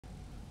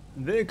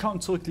Willkommen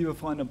zurück, liebe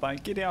Freunde, bei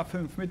GTA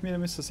 5 mit mir, der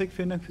Mr. Sick.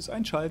 Vielen Dank fürs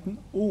Einschalten.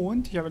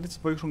 Und ich habe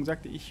letzte Folge schon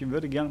gesagt, ich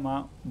würde gerne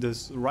mal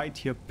das Ride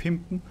hier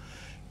pimpen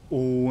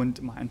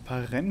und mal ein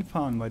paar Rennen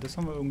fahren, weil das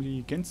haben wir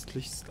irgendwie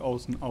gänzlichst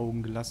aus den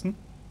Augen gelassen.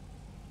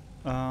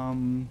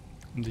 Und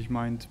ich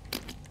meinte,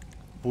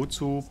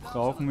 wozu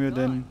brauchen wir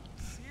denn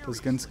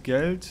das ganze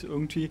Geld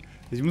irgendwie?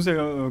 Ich muss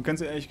ja ganz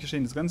ehrlich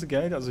gestehen, das ganze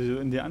Geld, also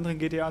in den anderen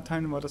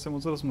GTA-Teilen war das ja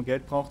immer so, dass man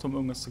Geld braucht, um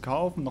irgendwas zu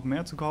kaufen, noch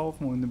mehr zu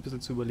kaufen und ein bisschen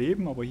zu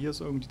überleben, aber hier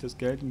ist irgendwie das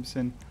Geld ein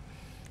bisschen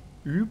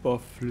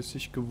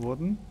überflüssig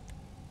geworden.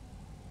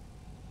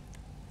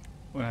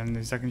 Oder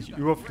ich sage nicht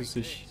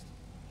überflüssig,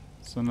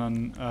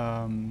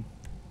 sondern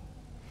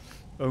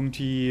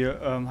irgendwie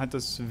hat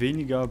das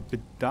weniger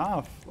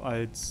Bedarf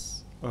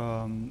als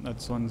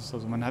sonst.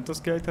 Also man hat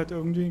das Geld halt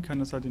irgendwie, kann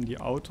das halt in die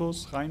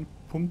Autos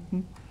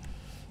reinpumpen,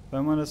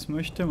 wenn man das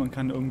möchte. Man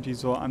kann irgendwie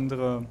so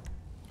andere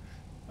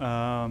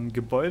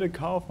Gebäude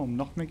kaufen, um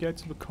noch mehr Geld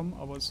zu bekommen,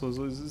 aber es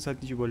ist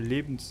halt nicht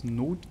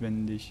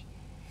überlebensnotwendig.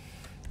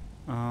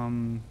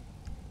 Und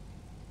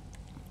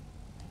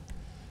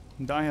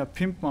daher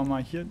pimpen wir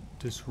mal hier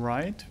das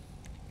Ride.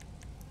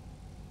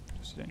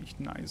 Das sieht eigentlich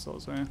nice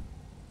aus, ey.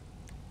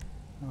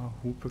 Ja,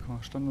 Hupe kann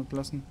man Standard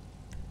lassen.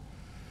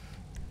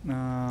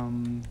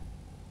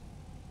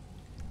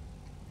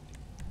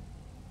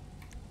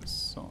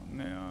 So,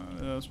 naja,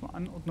 erstmal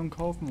Anordnung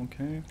kaufen,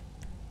 okay.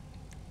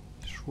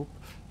 Schwupp.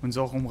 Und ist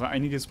auch um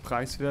einiges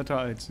preiswerter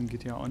als in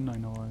GTA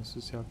Online, aber es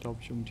ist ja,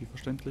 glaube ich, irgendwie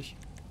verständlich.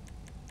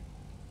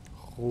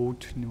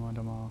 Rot, nehmen wir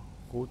da mal.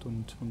 Rot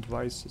und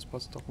Weiß, das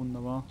passt doch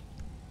wunderbar.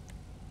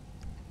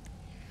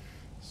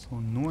 So,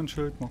 nur ein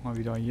Schild, machen wir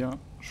wieder hier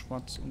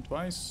Schwarz und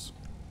Weiß.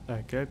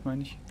 Gelb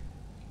meine ich.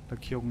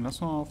 Lackierung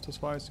lassen wir auf das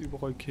Weiß,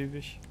 überall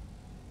Käfig.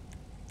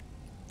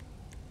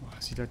 Oh,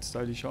 sieht halt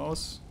stylisch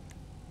aus.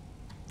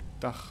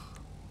 Dach.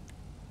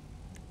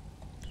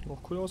 Sieht auch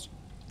cool aus.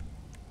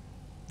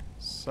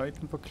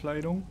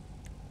 Seitenverkleidung.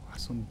 Oh,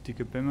 so eine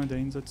dicke Bämme, der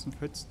hinsetzen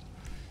fetzt.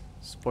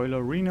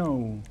 Spoiler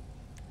Reno.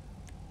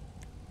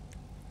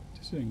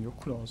 Das sieht irgendwie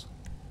auch cool aus.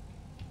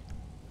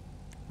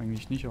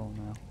 Eigentlich nicht, aber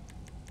naja.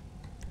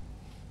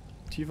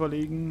 Tiefer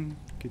legen,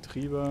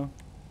 Getriebe.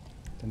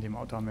 An dem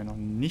Auto haben wir noch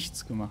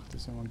nichts gemacht.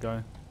 Das ist ja mal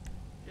geil.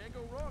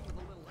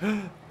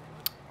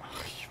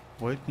 Ach, ich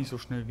wollte nicht so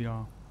schnell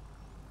wieder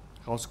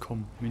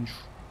rauskommen. Mensch.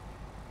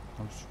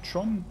 Das sieht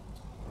schon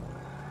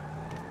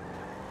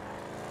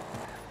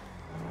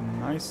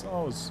nice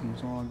aus,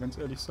 muss man mal ganz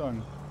ehrlich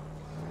sagen.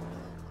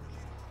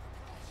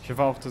 Ich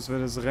hoffe auch, dass wir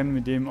das Rennen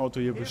mit dem Auto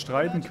hier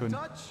bestreiten können.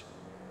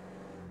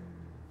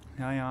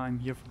 Ja, ja, I'm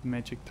here for the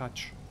magic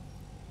touch.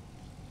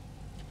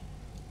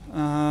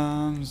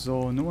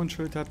 So,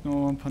 Nummernschild hat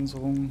nur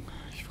Panzerung.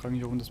 Ich frage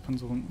mich, warum das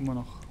Panzerung immer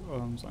noch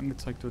so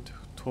angezeigt wird.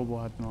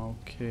 Turbo hat nur,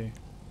 okay.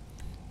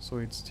 So,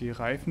 jetzt die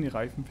Reifen. Die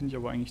Reifen finde ich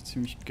aber eigentlich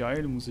ziemlich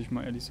geil, muss ich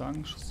mal ehrlich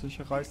sagen.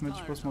 Schusssicher Reifen hätte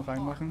ich bloß mal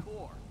reinmachen.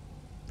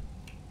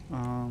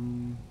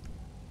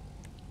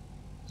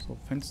 So,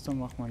 Fenster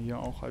machen wir hier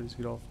auch alles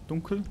wieder auf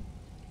dunkel.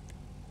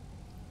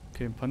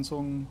 Okay,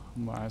 Panzerung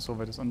haben wir, also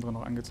weil das andere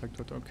noch angezeigt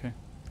wird, okay.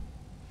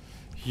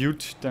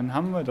 Gut, dann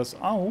haben wir das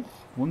auch.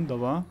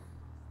 Wunderbar.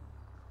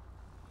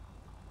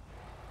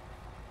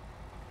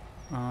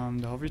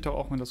 Da hoffe ich doch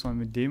auch mal, dass wir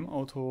mit dem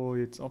Auto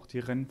jetzt auch die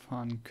Rennen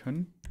fahren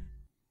können.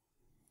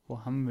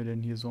 Wo haben wir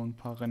denn hier so ein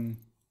paar Rennen?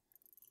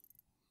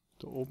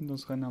 Da oben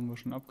das Rennen haben wir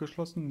schon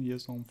abgeschlossen. Hier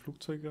ist noch ein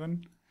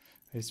Flugzeugrennen.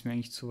 Das ist mir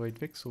eigentlich zu weit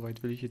weg. So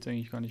weit will ich jetzt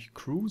eigentlich gar nicht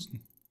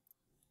cruisen.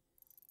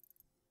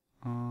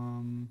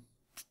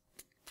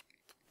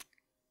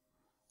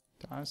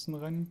 Da ist ein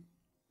Rennen.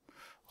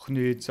 Ach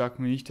nee, jetzt sag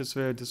mir nicht, dass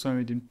wir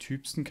mit dem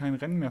Typsten kein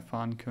Rennen mehr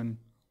fahren können.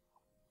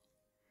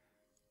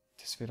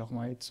 Das wäre doch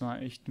mal jetzt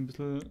mal echt ein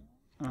bisschen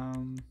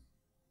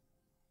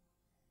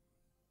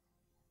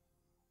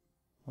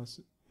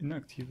was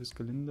inaktives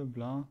Gelände,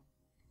 bla.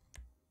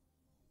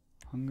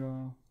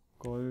 Hangar,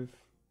 Golf,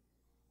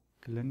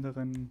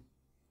 Geländerennen.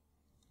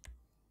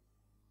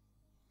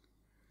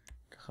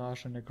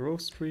 Garage an der Grove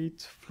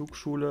Street,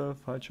 Flugschule,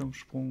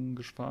 Fallschirmsprung,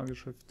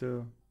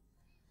 Gefahrgeschäfte,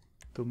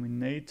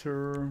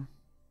 Dominator,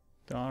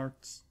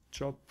 Darts,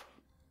 Job,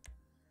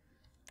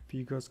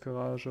 Biegers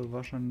Garage,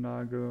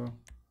 Waschanlage.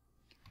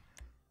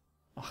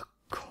 Ach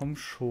komm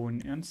schon,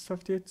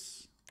 ernsthaft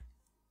jetzt?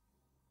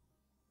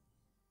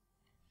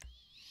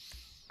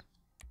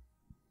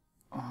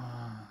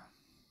 Ah.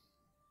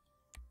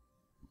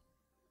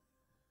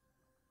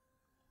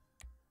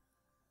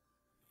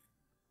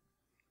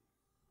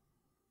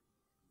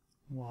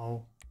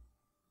 Wow.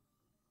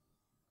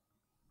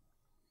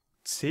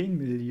 10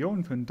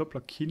 Millionen für einen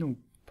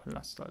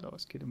Doppler-Kinopalast, Alter.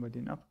 Was geht denn bei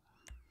denen ab?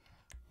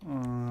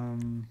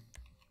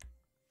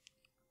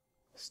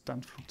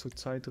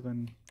 Stuntflugzeugzeit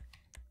drin.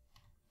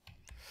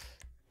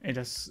 Ey,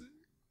 das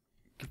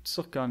gibt's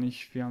doch gar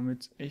nicht. Wir haben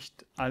jetzt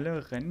echt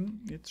alle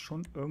Rennen jetzt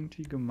schon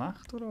irgendwie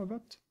gemacht, oder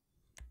was?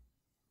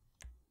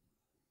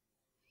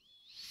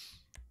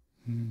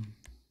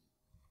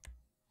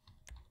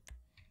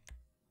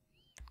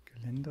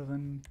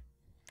 Geländerennen.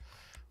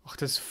 Ach,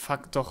 das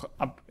fuckt doch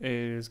ab,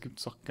 ey. Das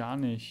gibt's doch gar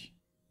nicht.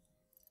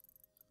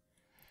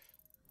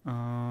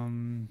 Ja,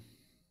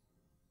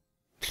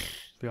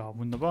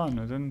 wunderbar,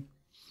 ne? Dann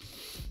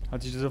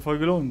hat sich das ja voll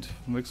gelohnt.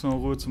 Dann wechseln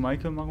wir rüber zu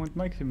Maike und machen mit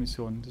Maike die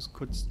Mission. Das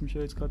kotzt mich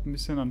ja jetzt gerade ein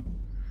bisschen an.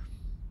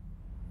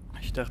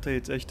 Ich dachte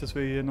jetzt echt, dass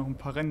wir hier noch ein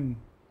paar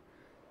Rennen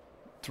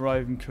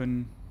driven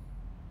können.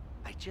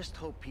 I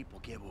just hope people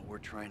get what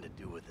we're trying to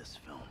do with this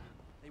film.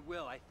 They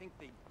will. I think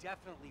they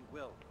definitely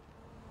will.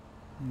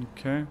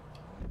 Okay.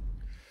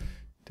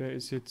 Der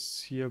ist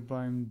jetzt hier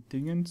beim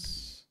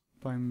Dingens,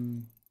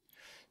 beim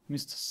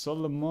Mr.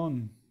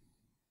 Solomon.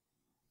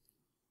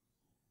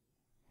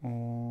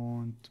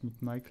 Und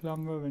mit Michael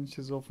haben wir, wenn ich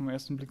das so auf den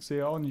ersten Blick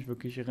sehe, auch nicht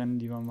wirklich Rennen,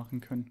 die wir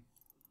machen können.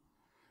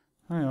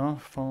 Naja,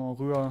 fahren wir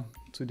rüber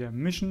zu der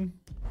Mission.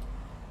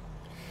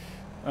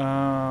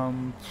 Ja,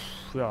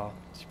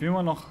 ich bin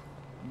immer noch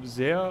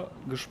sehr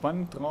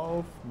gespannt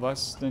drauf,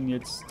 was denn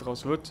jetzt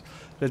draus wird.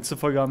 Letzte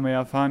Folge haben wir ja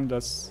erfahren,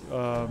 dass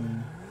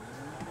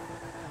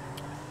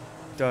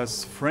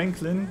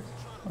Franklin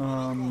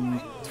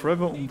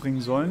Trevor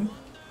umbringen sollen.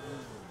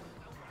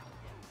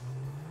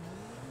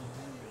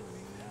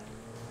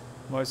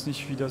 Weiß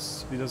nicht, wie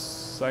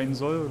das sein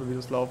soll oder wie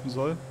das laufen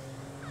soll.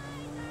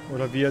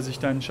 Oder wie er sich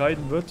da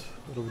entscheiden wird.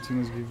 Oder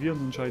beziehungsweise wie wir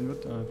uns entscheiden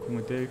wird. Guck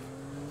mal, Dave.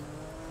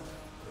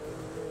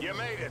 You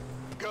made it.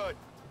 Good.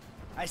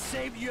 I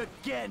saved you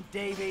again,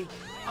 Davey.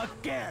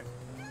 Again.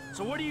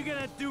 So what are you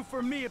gonna do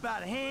for me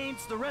about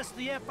Haynes, the rest of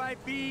the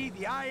FIB,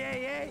 the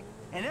IAA,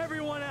 and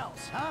everyone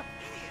else, huh?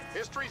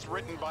 History's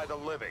written by the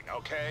living,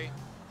 okay?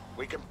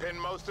 We can pin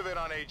most of it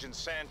on Agent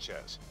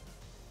Sanchez.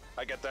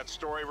 I get that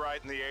story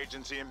right and the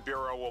agency and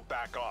bureau will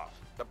back off.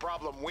 The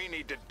problem we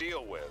need to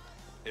deal with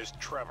is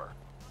Trevor.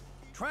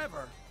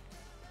 Trevor?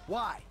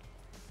 Why?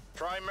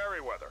 Try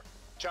Merriweather,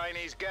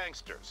 Chinese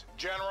gangsters,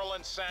 general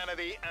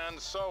insanity, and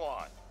so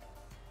on.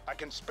 I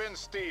can spin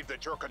Steve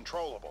that you're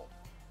controllable,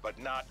 but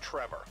not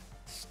Trevor.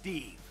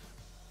 Steve.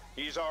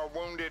 He's our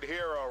wounded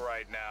hero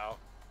right now.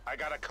 I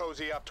gotta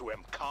cozy up to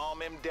him,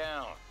 calm him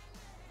down.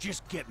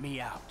 Just get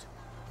me out.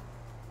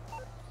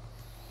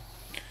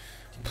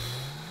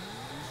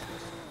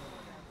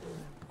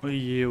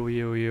 Oje,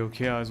 oje, oje,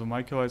 okay, also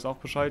Maike weiß auch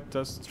Bescheid,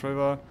 dass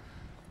Trevor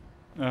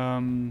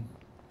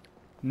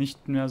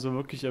nicht mehr so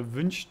wirklich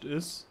erwünscht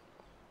ist.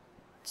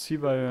 Zieh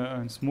bei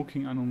ein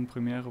Smoking an, um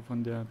Premiere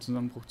von der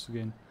Zusammenbruch zu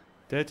gehen.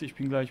 Dad, ich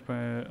bin gleich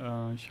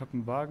bei, ich habe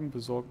einen Wagen,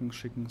 besorgen,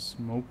 schicken,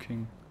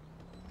 Smoking.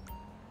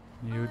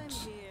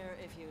 Gut.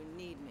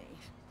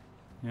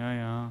 Ja,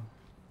 ja.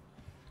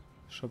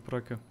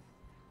 Schabracke.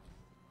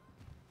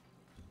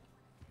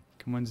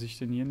 Kann man sich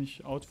denn hier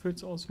nicht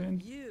Outfits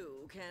auswählen?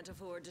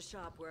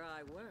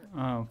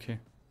 Ah, okay.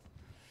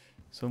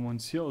 Sollen wir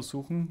uns hier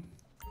aussuchen,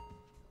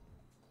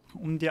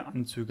 um dir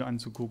Anzüge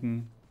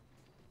anzugucken.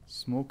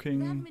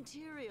 Smoking.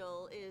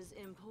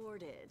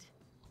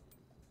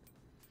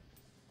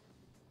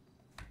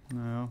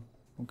 Naja,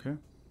 okay.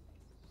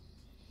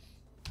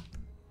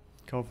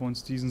 Kaufen wir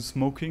uns diesen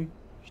Smoking.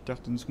 Ich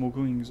dachte, ein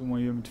Smoking ist immer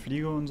hier mit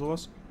Fliege und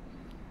sowas.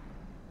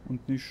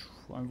 Und nicht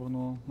einfach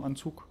nur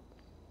Anzug.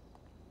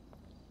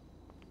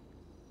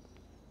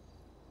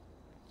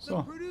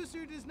 So.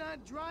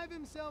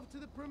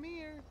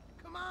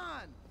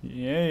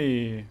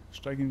 Yay,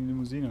 steig in die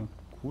Limousine.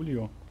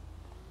 Coolio.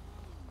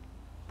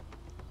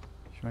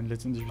 Ich meine,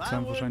 letztendlich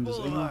bezahlen wahrscheinlich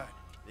das immer.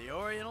 The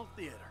Oriental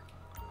Theater.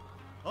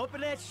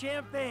 Open that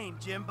champagne,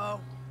 Jimbo.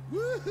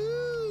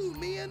 Woohoo!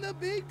 Me and the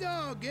big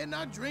dog getting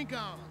our drink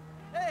on.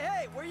 Hey,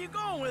 hey, where you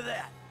going with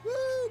that?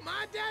 Woo!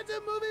 My dad's a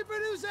movie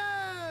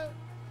producer!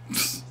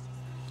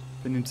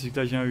 Benimmt sich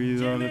gleich mal wie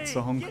dieser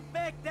letzte Honk. Get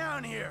back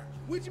down here!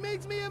 Which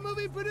makes me a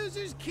movie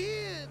producer's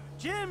kid!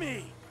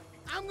 Jimmy!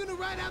 I'm gonna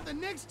ride out the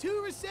next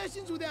 2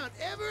 recessions without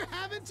ever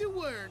having to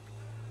work!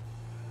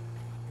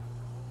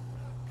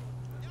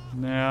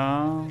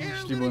 Ja, And ich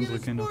I'm liebe gonna unsere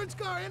get a Kinder. sports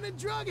car and a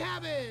drug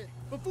habit!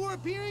 Before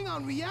appearing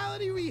on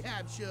reality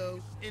rehab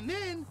shows. And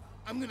then,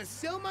 I'm gonna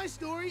sell my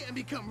story and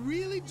become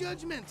really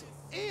judgmental.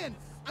 And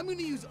I'm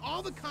gonna use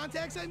all the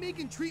contacts I make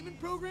in treatment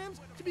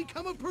programs to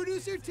become a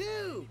producer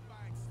too!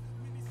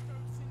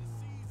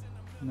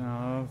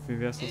 Na, wie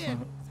wär's das noch?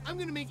 And I'm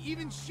gonna make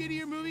even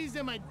shittier movies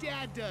than my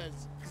dad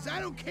does. Cause I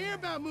don't care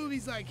about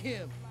movies like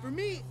him. For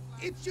me,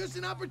 it's just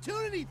an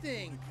opportunity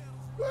thing.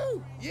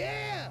 Woo!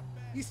 Yeah!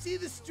 You see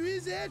the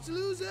Strizach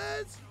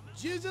losers?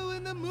 Jizzle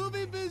in the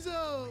movie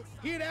bizzle.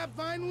 Hear that,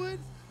 Vinewood?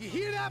 You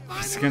hear that,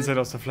 Das die Vinewood? ganze Zeit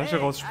aus der Flasche I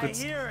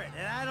rausspritzt. hear it,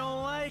 and I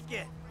don't like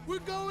it. We're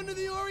going to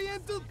the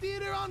Oriental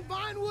Theater on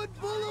Vinewood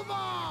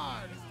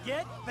Boulevard!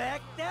 Get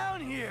back down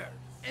here.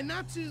 And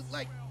not to,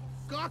 like,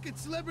 gawk at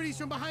celebrities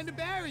from behind a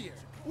barrier.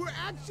 We're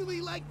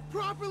actually, like,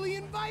 properly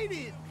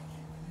invited.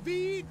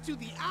 V to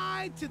the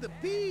I to the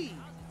P.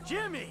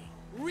 Jimmy!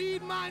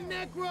 Read my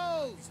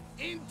necros.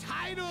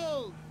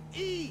 Entitled.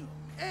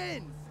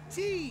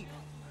 E-N-T.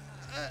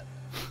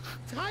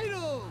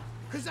 Titled.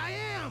 Cause I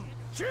am.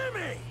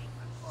 Jimmy!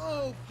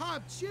 Oh,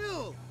 Pop,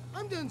 chill.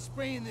 I'm done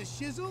spraying this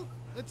shizzle.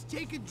 Let's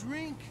take a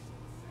drink.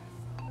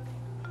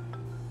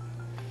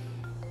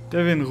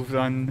 Devin ruft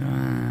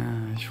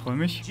an. Ich freue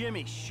mich.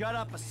 Jimmy, shut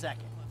up a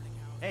second.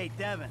 Hey,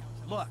 Devin,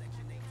 look.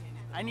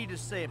 I need to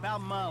say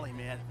about Molly,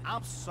 man.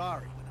 I'm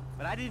sorry.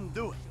 but I didn't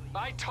do it.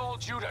 I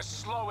told you to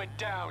slow it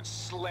down,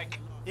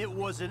 Slick. It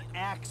was an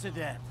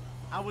accident.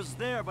 I was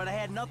there, but I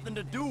had nothing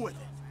to do with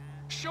it.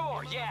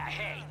 Sure, yeah,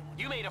 hey.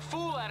 You made a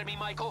fool out of me,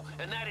 Michael,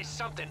 and that is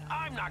something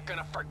I'm not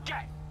gonna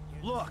forget.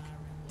 Look,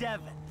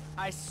 Devin,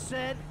 I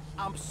said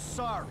I'm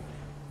sorry.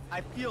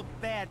 I feel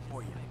bad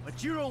for you,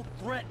 but you don't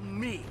threaten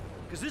me,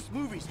 because this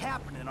movie's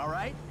happening, all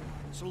right?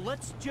 So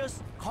let's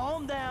just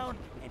calm down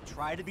and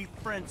try to be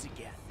friends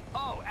again.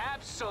 Oh,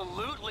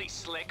 absolutely,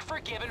 Slick.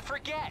 Forgive and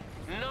forget.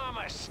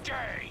 Namaste.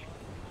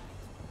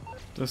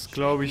 Das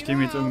glaube ich dem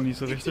jetzt irgendwie nicht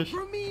so It's a richtig.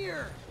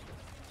 premiere.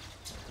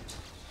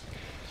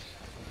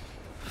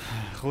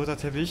 Roter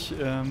Teppich,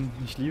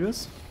 ich liebe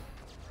es.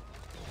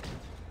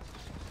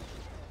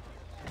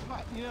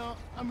 You know,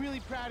 I'm really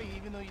proud of you,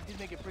 even though you did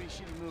make a pretty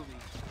shitty movie.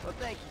 Well,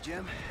 thank you,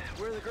 Jim.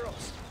 Where are the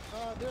girls?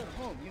 They're at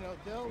home. You know,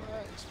 they'll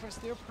express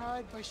their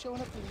pride by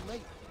showing up really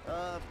late.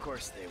 Of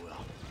course they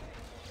will.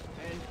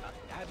 And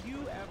have you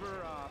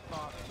ever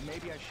thought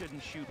maybe I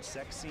shouldn't shoot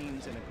sex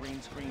scenes in a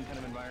green screen kind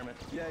of environment?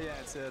 Yeah,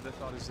 it's the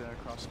thought has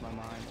crossed my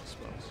mind, I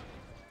suppose.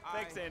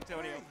 Thanks,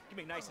 Antonio. Give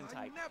me nice and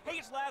tight. Hey,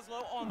 it's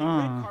Laszlo on the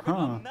red carpet.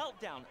 A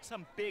meltdown.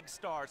 Some big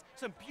stars.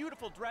 Some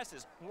beautiful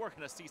dresses. We're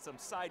gonna see some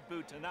side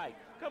boob tonight.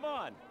 Come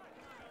on.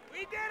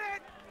 We did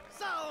it!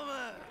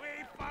 Solomon!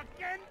 We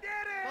fucking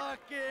did it!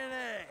 Fucking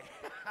A!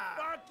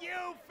 Fuck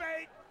you,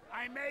 fate!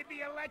 I may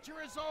be a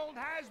lecherous old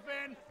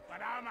has-been,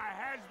 but I'm a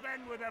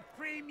has-been with a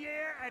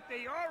premiere at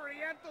the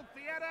Oriental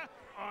Theater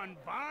on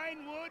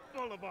Vinewood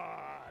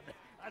Boulevard.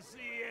 I'll see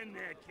you in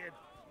there, kid.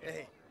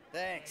 Hey,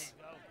 thanks.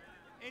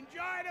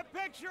 Enjoy the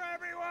picture,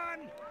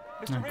 everyone!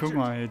 Na, guck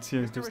mal, jetzt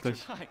hier Mr. gibt's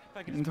Richards, gleich hi. If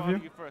I could ein just bother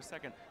Interview. you for a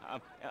second.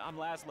 I'm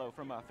Laszlo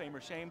from Fame or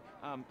Shame,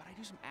 but I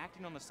do some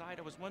acting on the side.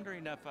 I was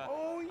wondering if...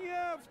 Oh,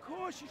 yeah, of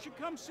course. You should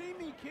come see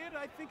me, kid.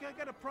 I think I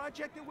got a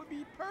project that would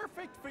be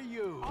perfect for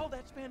you. Oh,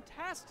 that's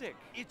fantastic.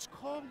 It's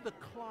called The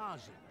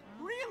Closet.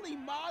 Really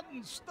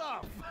modern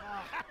stuff.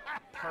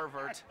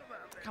 Pervert.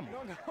 Come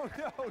on. No.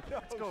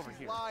 Let's go over She's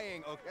here.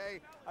 lying, okay?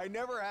 I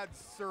never had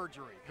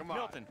surgery. Come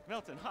on.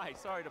 Milton, hi.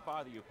 Sorry to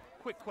bother you.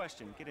 Quick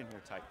question. Get in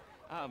here tight.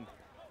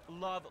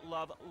 Loved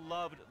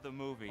the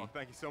movie. Oh,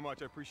 thank you so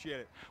much. I appreciate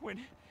it.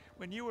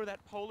 When you were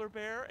that polar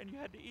bear and you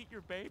had to eat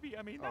your baby,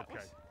 I mean, that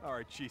Okay. All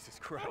right, Jesus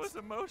Christ. was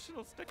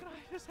emotional. Can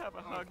I just have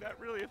a hug? That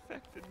really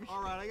affected me.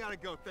 All right, I gotta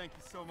go. Thank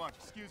you so much.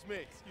 Excuse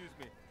me.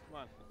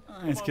 Come on.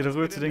 Jetzt geht er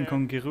rüber zu denen,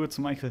 komm, geh rüber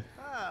zu Michael.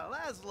 Ah,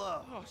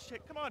 Laszlo. Oh,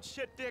 shit. Come on,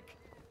 shit, dick.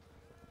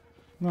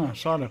 Na,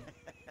 schade.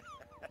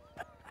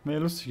 Wäre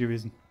lustig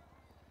gewesen.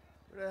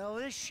 Where the hell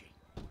is she?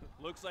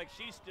 Looks like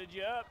she stood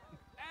you up.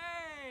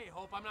 Hey,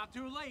 hope I'm not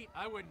too late.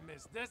 I wouldn't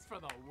miss this for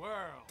the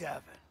world.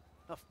 Devin,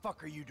 the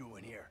fuck are you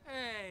doing here?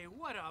 Hey,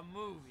 what a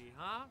movie,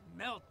 huh?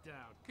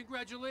 Meltdown.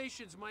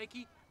 Congratulations,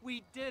 Mikey.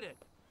 We did it.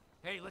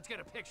 Hey, let's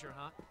get a picture,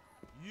 huh?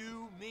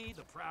 You, me,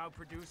 the proud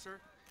producer.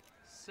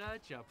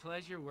 Such a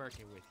pleasure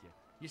working with you.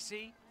 You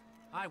see,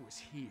 I was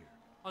here,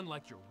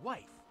 unlike your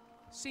wife.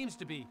 Seems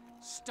to be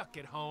stuck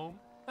at home.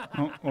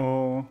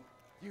 Oh.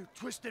 You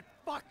twisted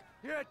fuck!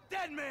 You're a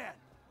dead man!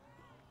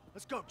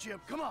 Let's go, Jim.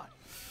 Come on.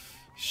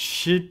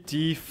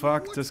 Shitty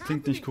fuck, What's das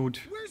klingt nicht happening?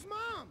 gut. Where's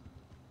Mom?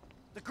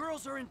 The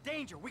girls are in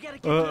danger. We gotta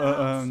get to the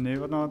house. Nee,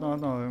 warte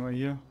mal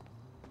hier.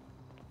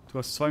 Du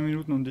hast 2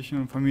 Minuten, um dich und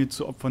deine Familie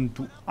zu opfern,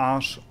 du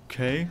Arsch,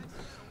 okay?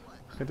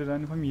 Rette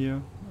deine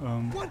Familie.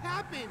 What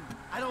happened?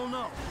 I don't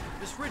know.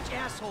 This rich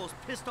asshole is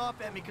pissed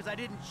off at me because I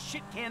didn't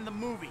shit-can the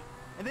movie.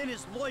 And then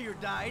his lawyer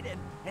died,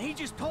 and he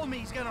just told me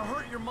he's gonna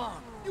hurt your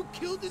mom. You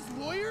killed his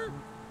lawyer?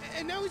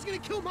 And now he's gonna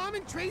kill Mom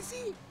and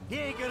Tracy? He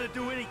ain't gonna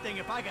do anything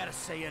if I got a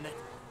say in it.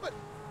 But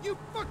you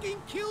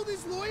fucking killed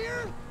his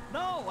lawyer?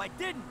 No, I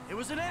didn't. It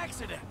was an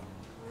accident.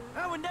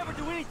 I would never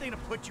do anything to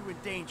put you in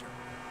danger.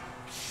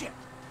 Shit.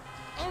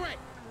 All right,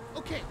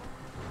 okay.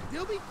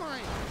 They'll be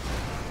fine.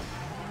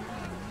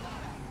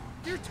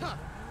 They're tough.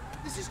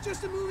 This is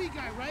just a movie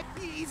guy, right?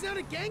 He's not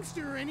a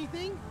gangster or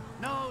anything.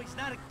 No, he's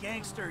not a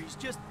gangster. He's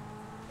just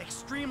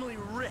extremely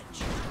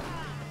rich.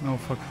 Oh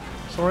fuck.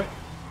 Sorry.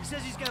 He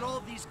says he's got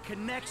all these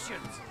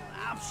connections.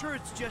 I'm sure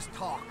it's just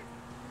talk.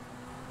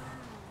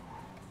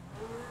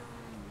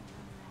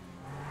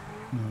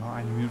 Ja,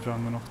 1 Minute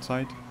haben wir noch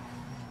Zeit.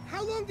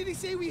 How long did he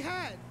say we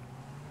had?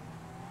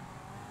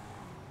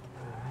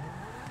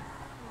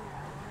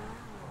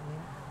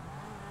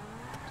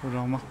 Soll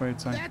doch machbar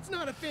jetzt sein. That's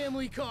not a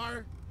family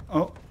car.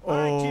 Oh, All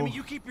right, oh. Jimmy,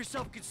 you keep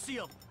yourself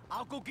concealed.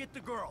 I'll go get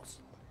the girls.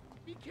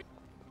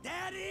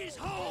 Daddy's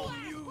home,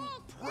 you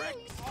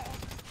pricks!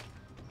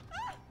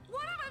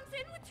 One of them's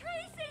in with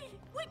Tracy!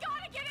 We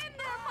gotta get in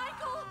there,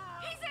 Michael!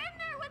 He's in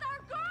there with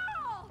our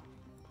girl!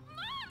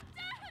 Mom!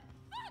 Dad!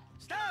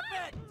 Stop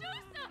it! Do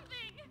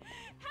something!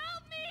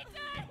 Help me,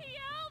 Daddy!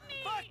 Help me!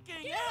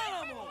 Fucking Get away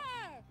from animal!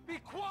 her! Be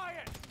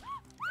quiet!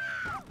 That's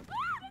gross!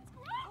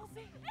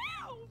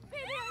 Ew!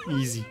 Baby, are you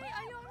Easy. okay?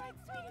 Are you alright,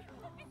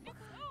 sweetie?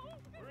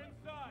 We're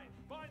inside.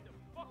 Find them.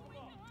 Fuck them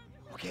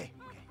up. Okay,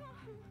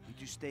 you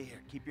two stay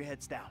here. Keep your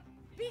heads down.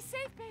 Be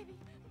safe, baby.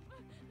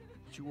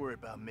 Don't you worry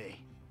about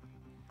me.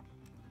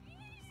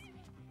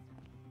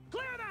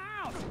 Clear the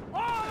house!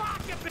 All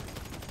occupants!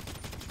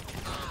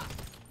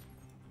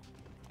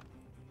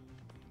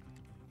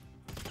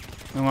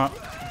 Nochmal.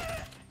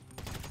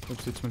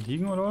 Bleibst du jetzt mal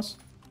liegen oder was?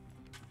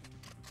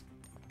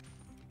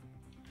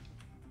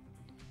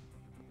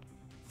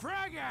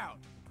 Frag out!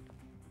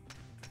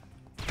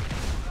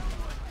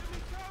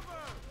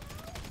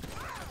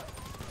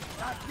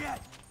 Not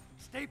yet.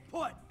 Stay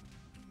put.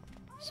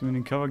 Das mit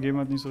den Cover geben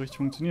hat nicht so richtig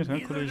funktioniert, hä,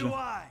 Neither Kollege? do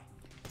I.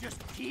 Just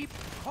keep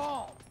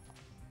calm.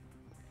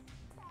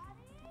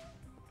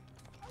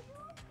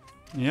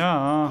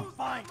 Ja.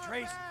 Fine,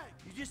 Trace.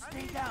 You just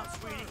stay down,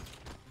 sweetie.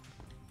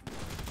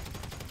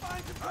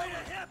 Find the way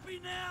to help me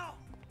now.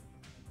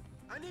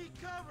 I need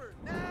cover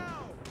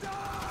now.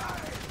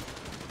 Die!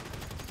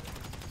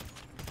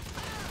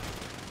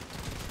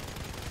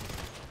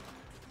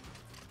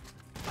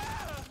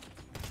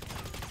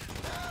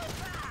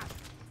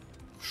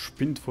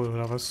 Spinnt wohl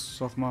oder was?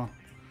 Sag mal.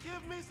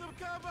 Give me some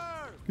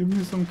cover. Gib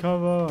mir so ein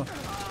Cover.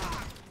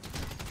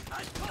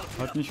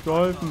 Hat nicht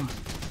geholfen.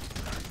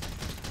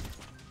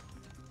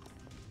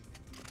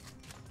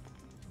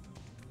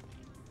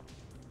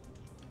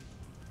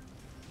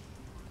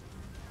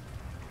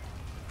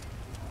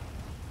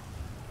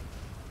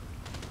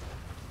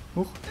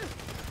 Huch.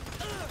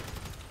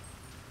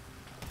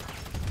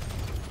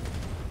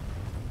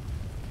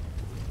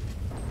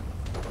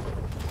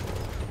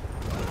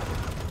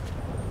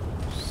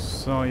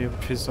 So, ihr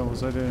Pisser, wo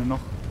seid ihr denn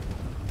noch?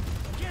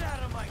 Get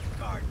out of my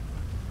garden,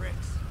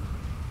 pricks.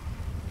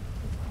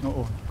 Oh,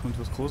 oh, kommt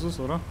was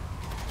Großes, oder?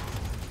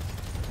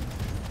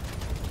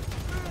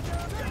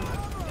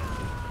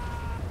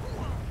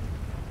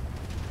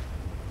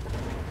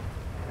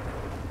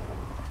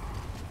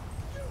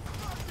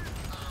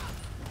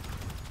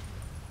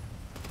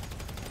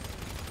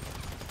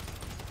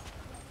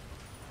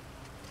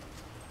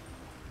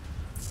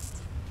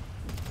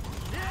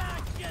 Yeah,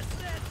 I guess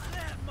that's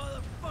that,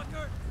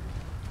 motherfucker.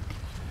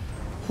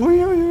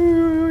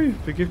 Huiuiuiui.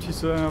 Begibt dich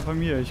zu einer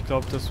Familie. Ich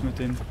glaube, das mit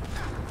den...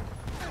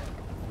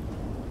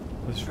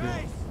 Das ist schwer.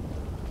 Trace,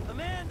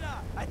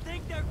 Amanda, I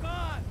think they're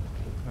gone.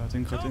 Er hat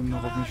den gerade eben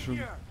noch auf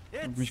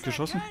mich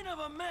geschossen. Kind of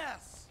a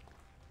mess.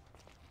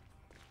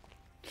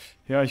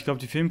 Ja, ich glaube,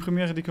 die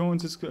Filmpremiere, die können wir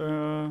uns jetzt...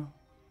 in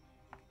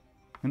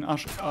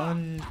Arsch...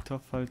 Alter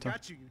Falter.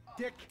 Got you, you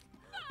dick. It's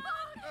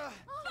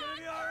gonna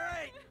be all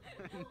right.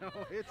 No,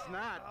 it's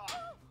not.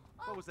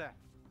 What was that?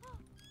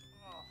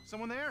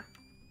 Someone there?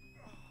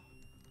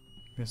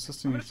 Wer ist das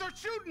I'm denn gonna jetzt? start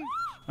shooting.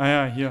 Ah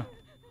ja, hier.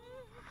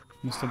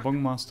 Mr.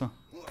 Bongmaster.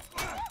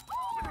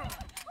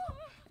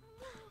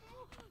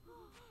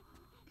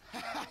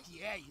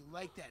 Yeah, you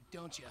like that,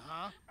 don't you,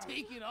 huh?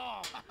 Take it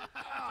all.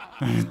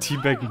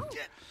 Teabaggen.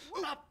 Get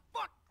the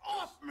fuck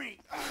off me.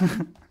 I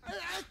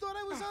thought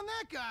I was on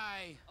that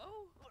guy.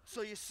 Oh,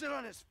 so you sit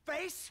on his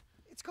face?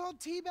 It's called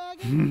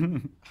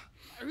teabagging.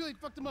 I really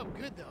fucked him up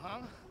good, though, huh?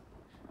 All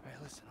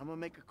right, listen, I'm gonna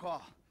make a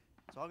call.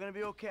 It's all gonna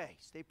be okay.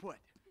 Stay put.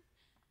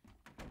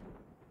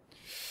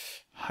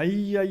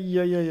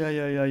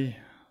 Heieieiei.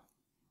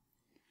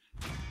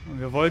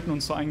 Wir wollten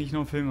uns doch eigentlich noch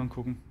einen Film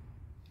angucken.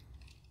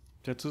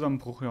 Der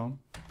Zusammenbruch, ja.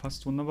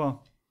 Passt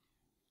wunderbar.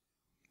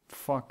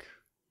 Fuck.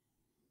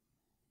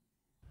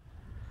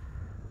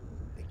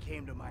 They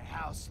came to my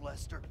house,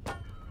 Lester.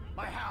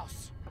 My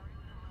house.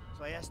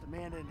 So I asked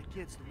Amanda and the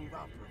kids to move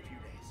out for a few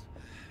days.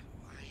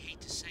 I hate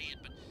to say it,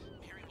 but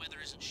Merriweather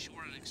isn't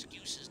short on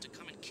excuses to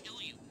come and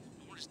kill you,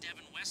 nor is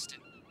Devin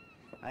Weston.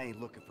 I ain't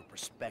looking for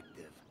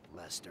perspective,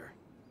 Lester.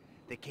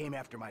 They came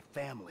after my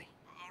family.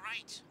 All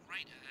right.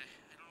 I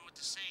don't know what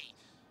to say.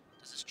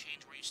 Does this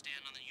change where you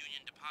stand on the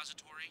Union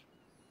Depository?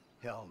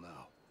 Hell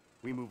no.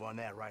 We move on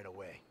that right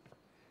away.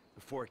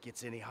 Before it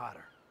gets any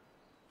hotter.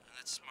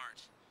 That's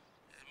smart.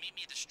 Meet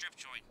me at the strip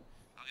joint.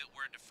 I'll get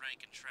word to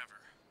Frank and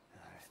Trevor.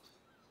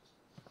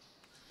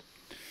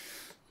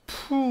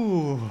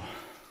 Puh.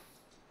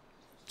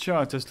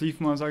 Tja, das lief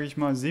mal, sage ich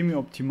mal,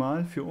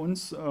 semi-optimal für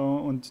uns.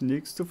 Und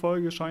nächste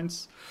Folge scheint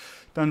es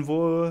dann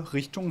wohl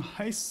Richtung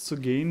Heist zu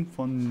gehen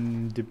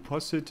von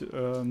Deposit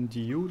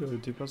DU oder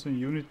Deposit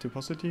Unit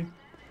Deposit.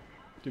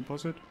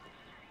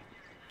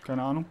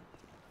 Keine Ahnung.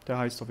 Der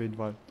heißt auf jeden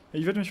Fall.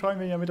 Ich würde mich freuen,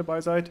 wenn ihr mit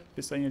dabei seid.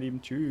 Bis dann, ihr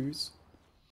Lieben. Tschüss.